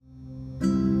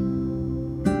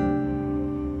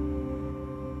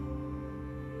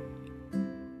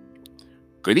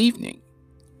Good evening,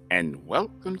 and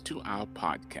welcome to our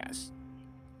podcast,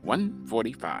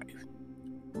 145,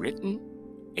 written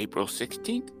April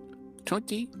 16th,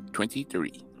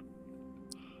 2023.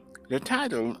 The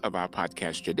title of our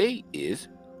podcast today is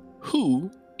Who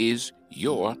is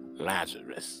Your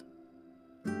Lazarus?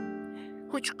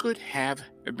 Which could have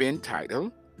been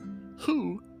titled,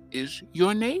 Who is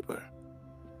Your Neighbor?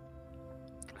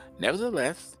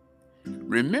 Nevertheless,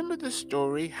 remember the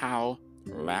story how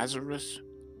Lazarus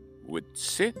would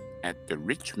sit at the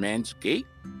rich man's gate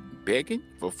begging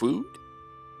for food?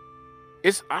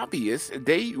 It's obvious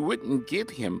they wouldn't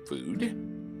give him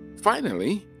food.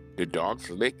 Finally, the dogs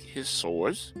licked his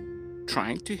sores,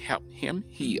 trying to help him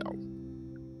heal,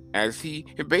 as he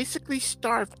basically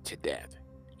starved to death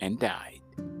and died.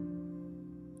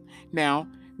 Now,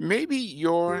 maybe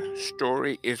your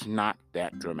story is not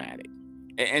that dramatic,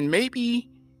 and maybe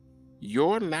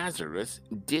your Lazarus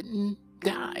didn't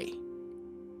die.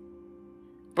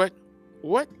 But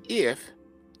what if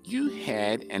you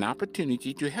had an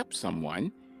opportunity to help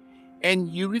someone and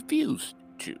you refused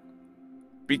to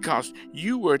because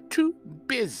you were too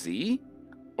busy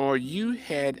or you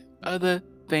had other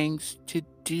things to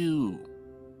do?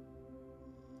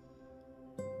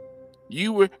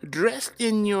 You were dressed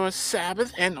in your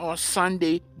Sabbath and or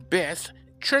Sunday best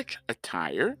church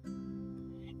attire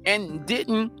and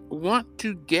didn't want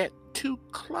to get too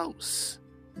close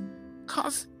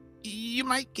because you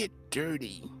might get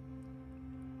dirty.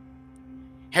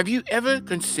 Have you ever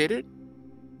considered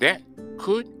that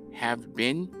could have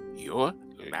been your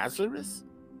Lazarus?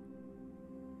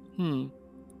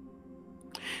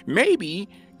 Maybe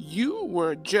you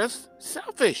were just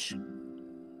selfish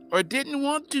or didn't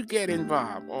want to get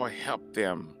involved or help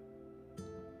them.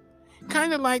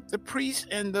 Kind of like the priest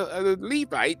and the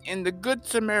Levite in the Good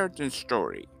Samaritan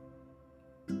story.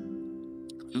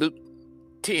 Luke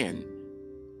 10,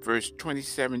 verse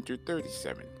 27 to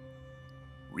 37.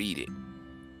 Read it.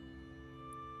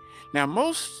 Now,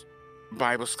 most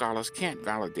Bible scholars can't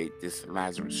validate this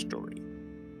Lazarus story,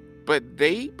 but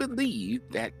they believe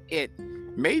that it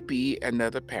may be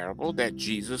another parable that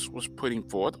Jesus was putting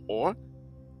forth or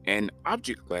an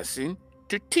object lesson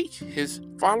to teach his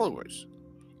followers,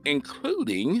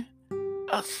 including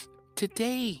us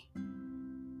today.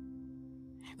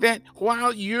 That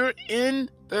while you're in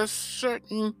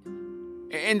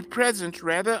presence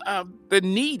of the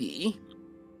needy,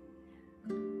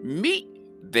 meet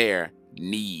their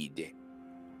need.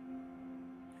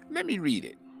 Let me read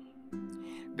it.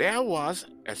 There was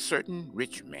a certain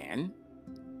rich man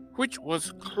which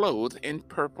was clothed in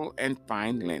purple and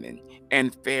fine linen,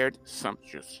 and fared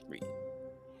sumptuously.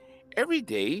 Every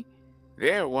day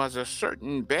there was a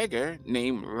certain beggar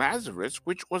named Lazarus,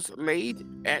 which was laid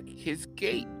at his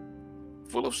gate,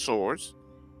 full of sores,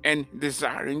 and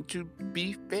desiring to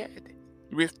be fed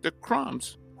with the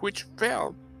crumbs which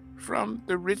fell from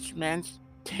the rich man's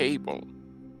table.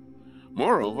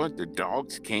 Moreover, the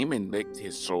dogs came and licked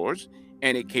his sores,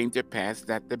 and it came to pass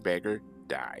that the beggar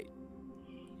died,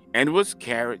 and was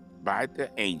carried by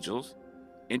the angels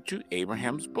into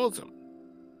Abraham's bosom.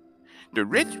 The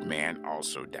rich man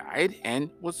also died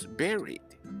and was buried,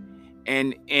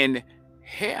 and in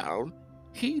hell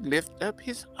he lifted up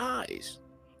his eyes,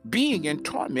 being in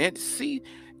torment, see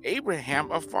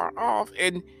Abraham afar off,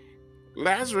 and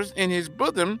Lazarus in his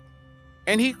bosom.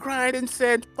 And he cried and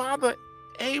said, Father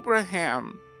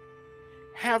Abraham,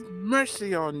 have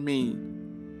mercy on me,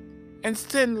 and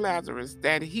send Lazarus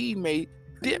that he may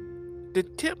dip the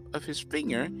tip of his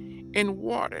finger in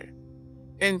water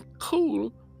and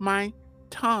cool my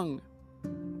tongue,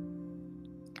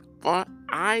 for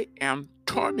I am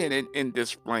tormented in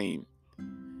this flame.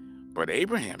 But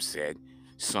Abraham said,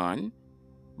 Son,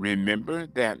 remember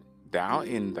that thou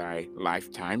in thy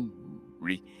lifetime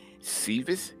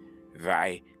receivest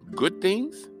thy good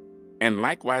things, and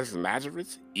likewise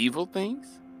Lazarus evil things.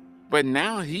 But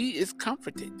now he is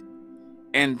comforted,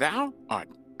 and thou art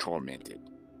tormented.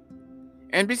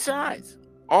 And besides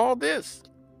all this,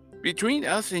 between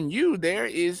us and you there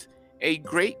is a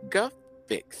great gulf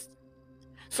fixed,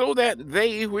 so that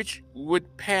they which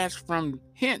would pass from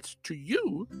hence to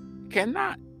you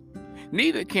cannot,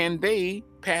 neither can they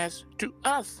pass to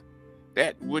us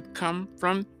that would come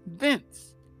from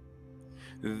thence.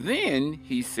 Then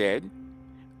he said,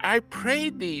 I pray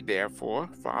thee therefore,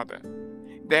 Father,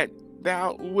 that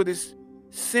thou wouldest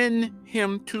send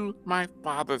him to my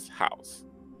father's house.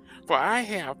 For I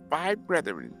have 5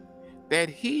 brethren, that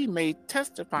he may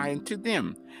testify unto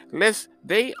them, lest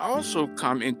they also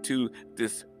come into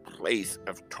this place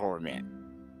of torment.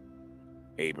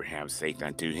 Abraham saith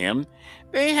unto him,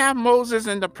 They have Moses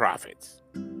and the prophets.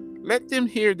 Let them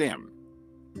hear them.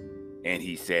 And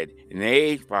he said,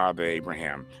 Nay, Father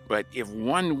Abraham, but if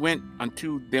one went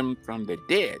unto them from the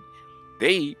dead,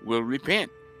 they will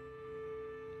repent.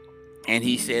 And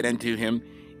he said unto him,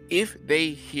 If they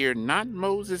hear not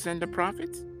Moses and the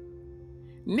prophets,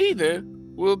 neither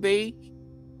will they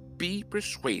be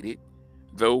persuaded,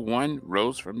 though one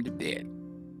rose from the dead.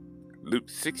 Luke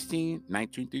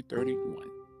 16:19 through 31.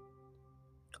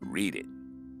 Read it.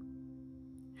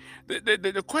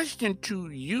 The question to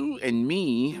you and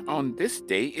me on this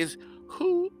day is,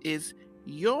 who is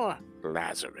your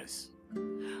Lazarus?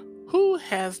 Who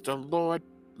has the Lord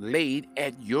laid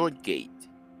at your gate,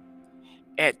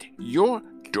 at your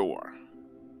door,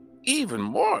 even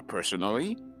more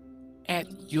personally,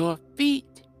 at your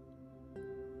feet,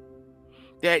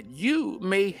 that you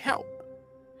may help?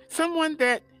 Someone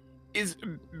that is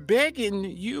begging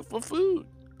you for food,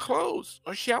 clothes,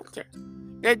 or shelter,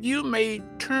 that you may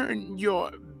turn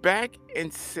your back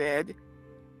and said,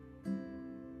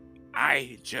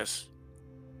 I just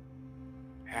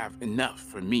have enough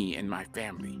for me and my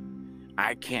family.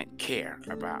 I can't care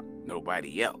about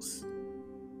nobody else.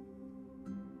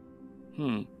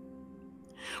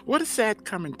 What a sad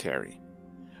commentary.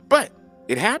 But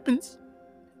it happens,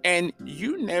 and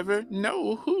you never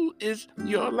know who is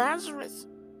your Lazarus.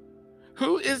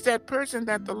 Who is that person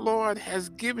that the Lord has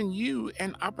given you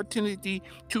an opportunity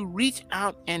to reach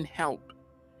out and help,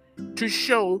 to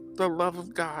show the love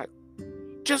of God,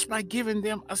 just by giving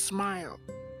them a smile,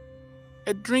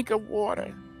 a drink of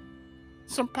water,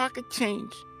 some pocket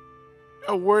change,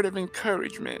 a word of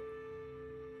encouragement?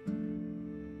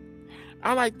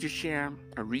 I like to share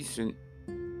a recent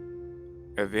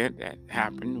event that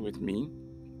happened with me.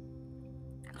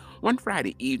 One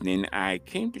Friday evening, I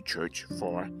came to church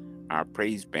for our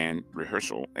praise band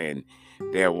rehearsal, and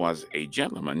there was a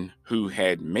gentleman who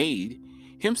had made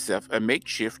himself a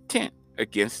makeshift tent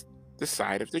against the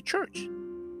side of the church.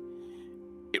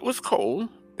 It was cold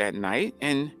that night,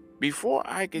 and before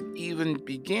I could even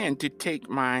begin to take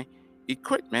my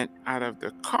equipment out of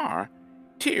the car,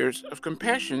 tears of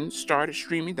compassion started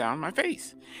streaming down my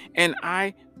face. And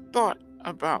I thought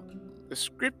about the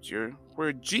scripture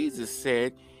where Jesus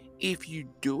said, If you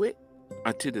do it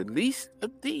unto the least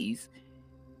of these,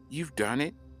 you've done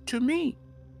it to me.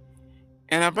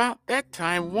 And about that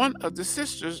time, one of the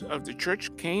sisters of the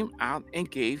church came out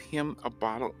and gave him a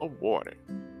bottle of water.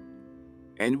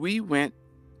 And we went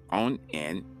on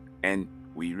in and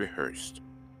we rehearsed.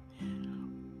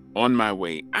 On my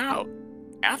way out,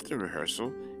 after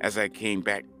rehearsal, as I came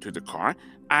back to the car,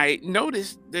 I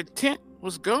noticed the tent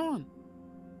was gone.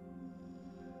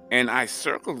 And I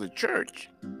circled the church.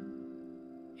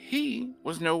 He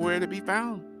was nowhere to be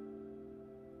found.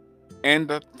 And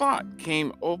the thought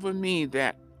came over me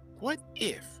that, what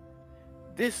if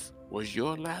this was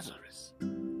your Lazarus?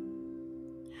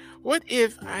 What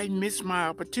if I missed my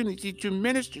opportunity to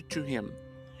minister to him,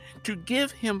 to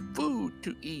give him food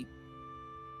to eat?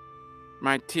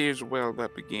 My tears welled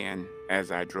up again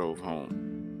as I drove home.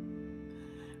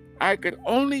 I could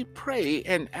only pray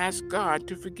and ask God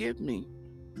to forgive me,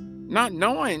 not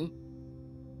knowing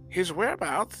his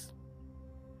whereabouts.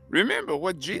 Remember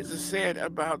what Jesus said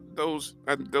about those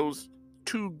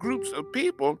two groups of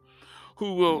people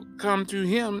who will come to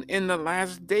him in the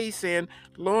last day saying,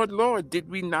 Lord, Lord, did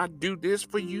we not do this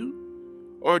for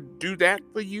you or do that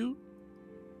for you?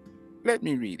 Let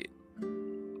me read it.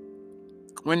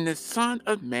 When the Son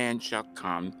of Man shall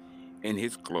come in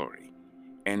his glory,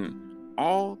 and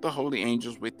all the holy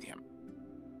angels with him,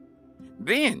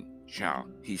 then shall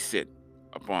he sit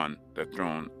upon the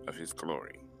throne of his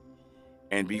glory.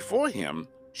 And before him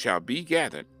shall be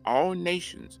gathered all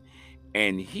nations,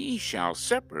 and he shall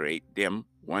separate them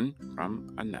one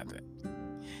from another,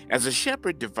 as a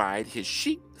shepherd divide his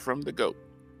sheep from the goat.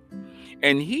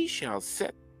 And he shall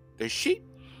set the sheep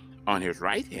on his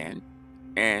right hand,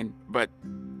 but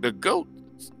the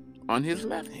goats on his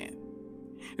left hand.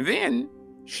 Then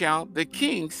shall the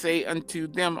king say unto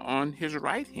them on his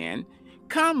right hand,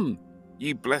 Come,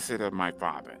 ye blessed of my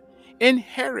Father,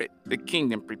 inherit the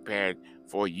kingdom prepared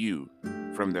for you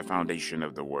from the foundation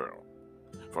of the world.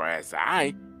 For as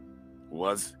I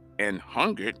was and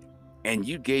hungered, and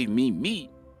you gave me meat,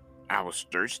 I was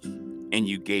thirsty, and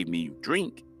you gave me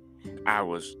drink. I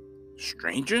was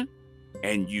stranger,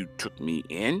 and you took me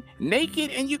in,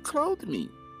 naked, and you clothed me.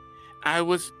 I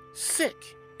was sick,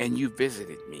 and you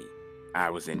visited me. I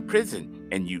was in prison,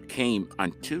 and you came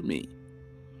unto me.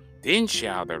 Then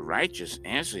shall the righteous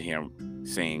answer him,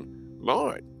 saying,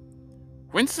 Lord,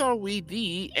 when saw we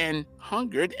thee and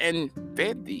hungered and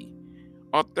fed thee,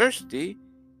 or thirsty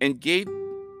and gave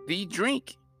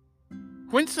drink?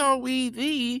 When saw we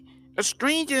thee a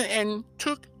stranger and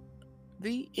took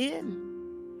thee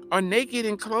in? Or naked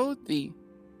and clothed thee?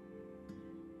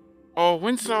 Or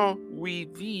when saw we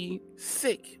thee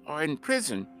sick or in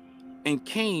prison, and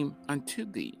came unto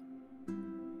thee?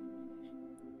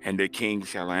 And the king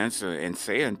shall answer and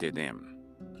say unto them,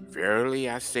 Verily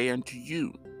I say unto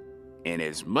you,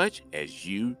 inasmuch as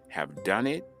you have done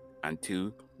it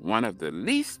unto one of the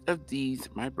least of these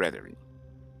my brethren,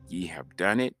 ye have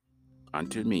done it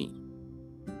unto me.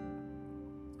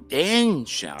 Then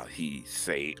shall he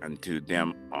say unto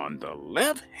them on the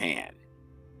left hand,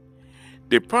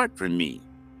 Depart from me,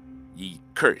 ye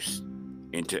cursed,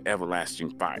 into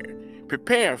everlasting fire,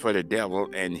 prepare for the devil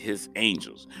and his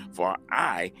angels. For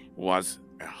I was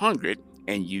hungered,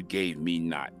 and you gave me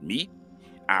not meat.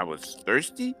 I was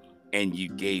thirsty, and you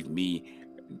gave me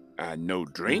no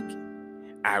drink.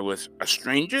 I was a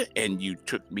stranger, and you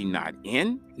took me not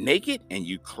in. Naked, and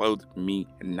you clothed me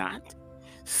not.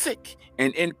 Sick,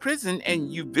 and in prison,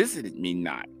 and you visited me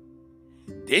not.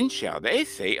 Then shall they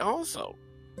say also,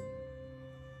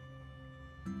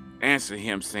 answer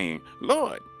him, saying,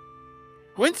 Lord,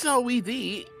 when saw we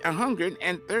thee a hungered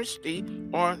and thirsty,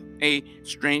 or a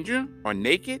stranger, or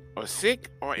naked, or sick,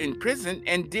 or in prison,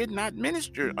 and did not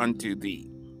minister unto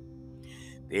thee?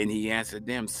 Then he answered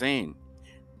them, saying,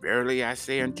 Verily I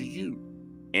say unto you,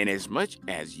 inasmuch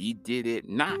as ye did it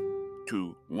not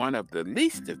to one of the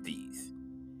least of these,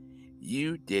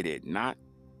 you did it not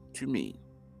to me.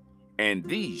 And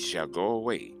these shall go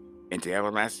away into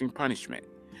everlasting punishment,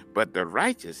 but the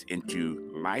righteous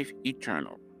into life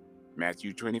eternal.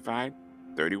 Matthew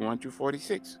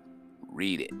 25:31-46.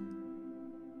 Read it.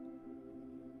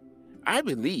 I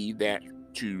believe that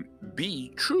to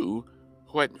be true,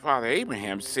 what Father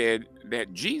Abraham said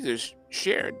that Jesus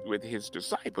shared with his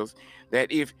disciples,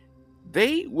 that if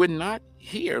they would not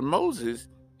hear Moses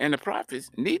and the prophets,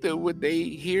 neither would they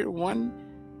hear one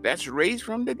that's raised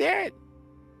from the dead.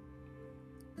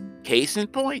 Case in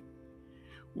point,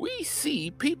 we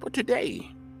see people today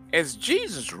as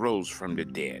Jesus rose from the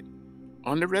dead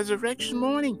on the resurrection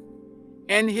morning,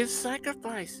 and his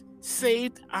sacrifice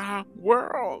saved our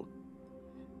world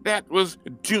that was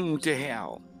doomed to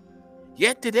hell.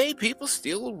 Yet today, people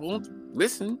still won't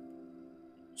listen.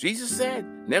 Jesus said,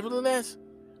 Nevertheless,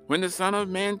 when the Son of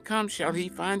Man comes, shall he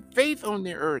find faith on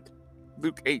the earth?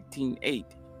 Luke 18:8.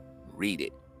 Read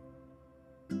it.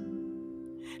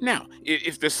 Now,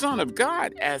 if the Son of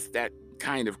God asked that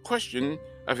kind of question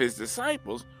of his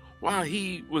disciples while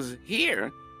he was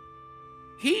here,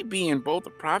 he being both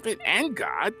a prophet and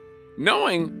God,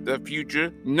 knowing the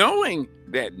future, knowing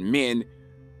that men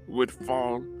would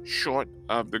fall short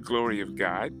of the glory of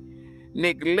God,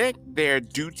 neglect their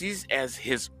duties as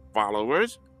his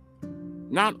followers.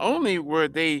 Not only were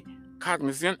they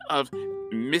cognizant of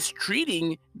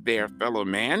mistreating their fellow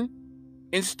man,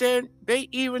 instead they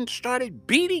even started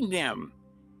beating them.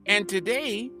 And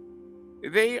today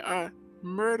they are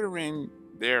murdering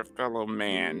their fellow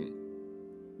man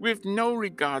with no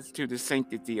regards to the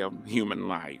sanctity of human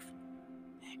life.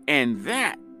 And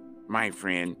that, my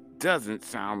friend, doesn't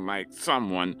sound like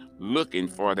someone looking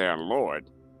for their Lord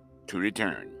to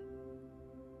return.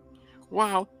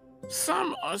 While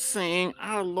some are saying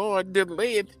our Lord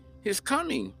delayed his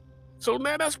coming, so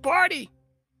let us party,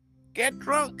 get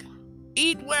drunk,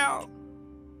 eat well.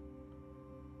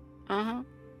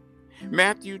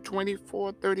 Matthew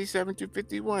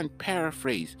 24:37-51,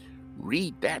 paraphrase.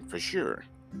 Read that for sure.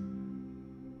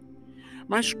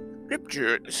 My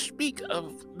scripture speak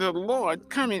of the Lord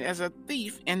coming as a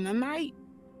thief in the night.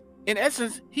 In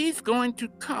essence, he's going to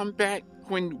come back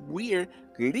when we're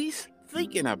least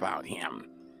thinking about him,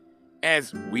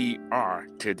 as we are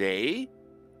today.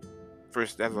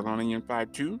 1 Thessalonians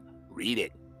 5:2, read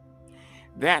it.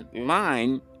 That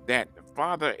line that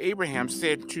Father Abraham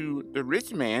said to the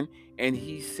rich man, and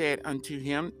he said unto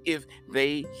him, If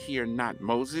they hear not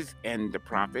Moses and the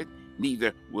prophet,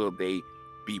 neither will they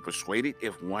be persuaded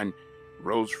if one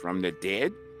rose from the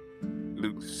dead.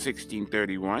 Luke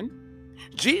 16:31.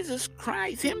 Jesus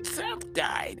Christ himself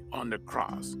died on the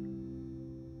cross,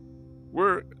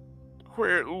 where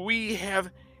we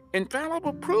have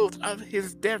infallible proof of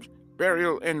his death,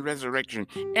 burial, and resurrection,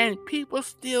 and people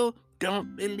still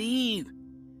don't believe.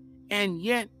 And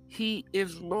yet he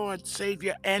is Lord,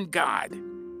 Savior, and God.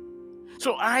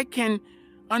 So I can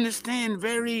understand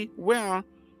very well,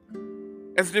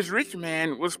 as this rich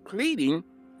man was pleading,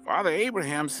 Father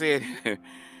Abraham said,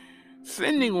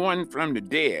 sending one from the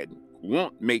dead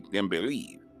won't make them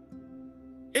believe.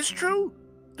 It's true.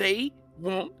 They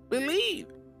won't believe.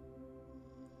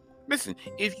 Listen,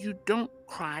 if you don't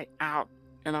cry out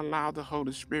and allow the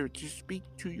Holy Spirit to speak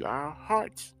to our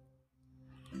hearts,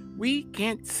 we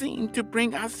can't seem to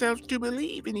bring ourselves to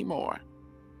believe anymore.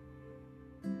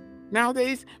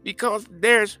 Nowadays, because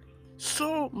there's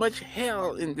so much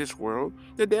hell in this world,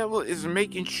 the devil is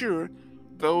making sure,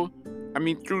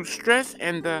 through stress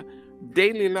and the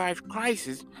daily life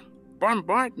crisis,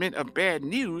 bombardment of bad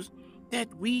news,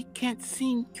 that we can't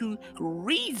seem to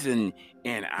reason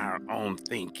in our own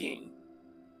thinking.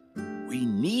 We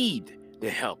need the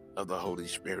help of the Holy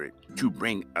Spirit to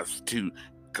bring us to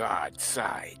God's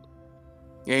side.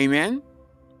 Amen?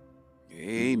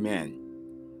 Amen.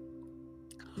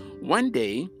 One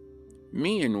day,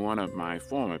 me and one of my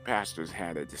former pastors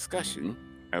had a discussion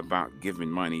about giving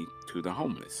money to the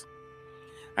homeless.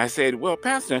 I said, "Well,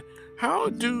 Pastor, how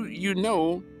do you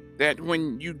know that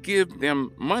when you give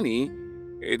them money,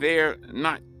 they're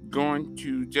not going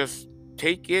to just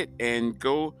take it and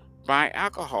go buy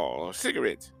alcohol or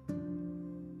cigarettes?"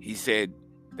 He said,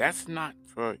 "That's not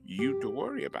for you to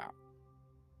worry about."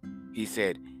 He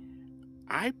said,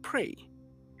 "I pray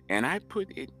and I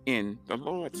put it in the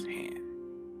Lord's hand."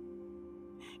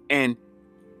 And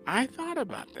I thought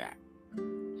about that.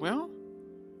 Well,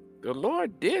 the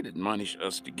Lord did admonish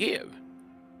us to give,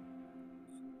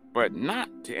 but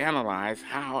not to analyze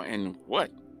how and what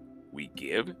we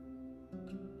give.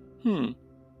 When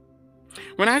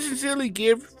I sincerely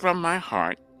give from my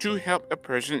heart to help a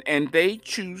person and they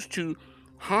choose to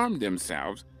harm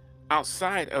themselves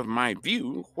outside of my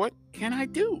view, what can I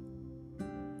do?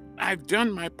 I've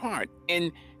done my part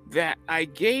in that I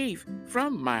gave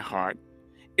from my heart.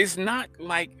 It's not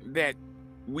like that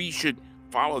we should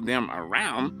follow them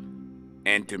around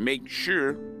and to make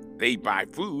sure they buy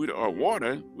food or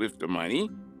water with the money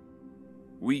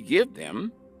we give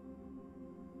them.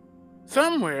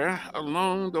 Somewhere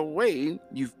along the way,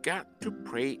 you've got to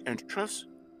pray and trust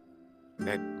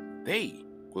that they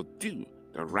will do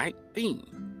the right thing,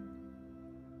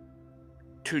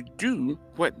 to do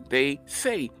what they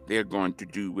say they're going to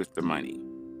do with the money.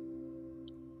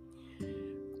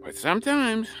 But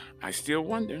sometimes I still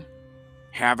wonder,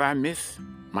 have I missed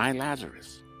my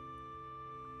Lazarus?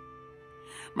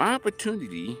 My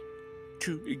opportunity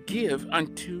to give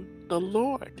unto the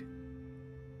Lord.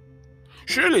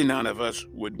 Surely none of us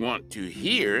would want to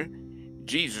hear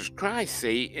Jesus Christ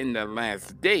say in the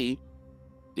last day,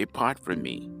 "Depart from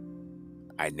me,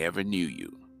 I never knew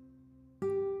you."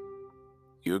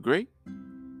 You agree?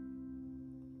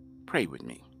 Pray with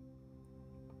me.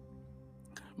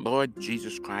 Lord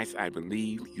Jesus Christ, I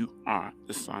believe you are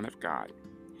the Son of God.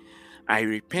 I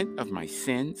repent of my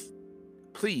sins.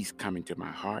 Please come into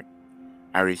my heart.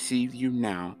 I receive you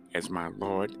now as my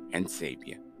Lord and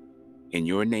Savior. In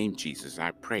your name, Jesus,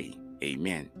 I pray.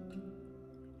 Amen.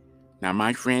 Now,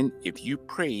 my friend, if you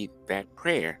prayed that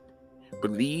prayer,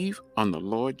 believe on the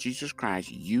Lord Jesus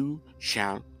Christ, you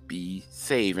shall be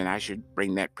saved. And I should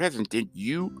bring that present that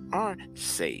you are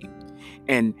saved.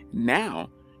 And now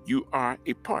you are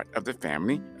a part of the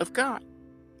family of God.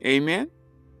 Amen?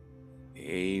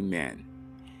 Amen.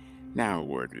 Now a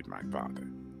word with my Father.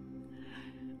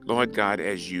 Lord God,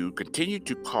 as you continue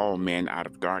to call men out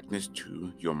of darkness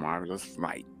to your marvelous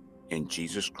light in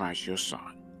Jesus Christ, your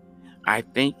Son, I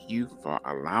thank you for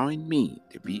allowing me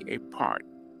to be a part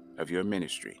of your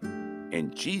ministry.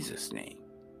 In Jesus' name,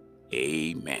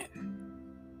 amen.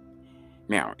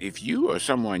 Now, if you or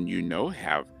someone you know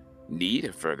have need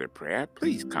of further prayer,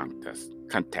 please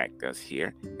contact us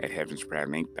here at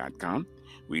heavensprayerlink.com.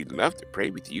 We'd love to pray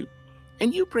with you,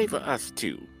 and you pray for us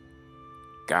too.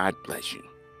 God bless you.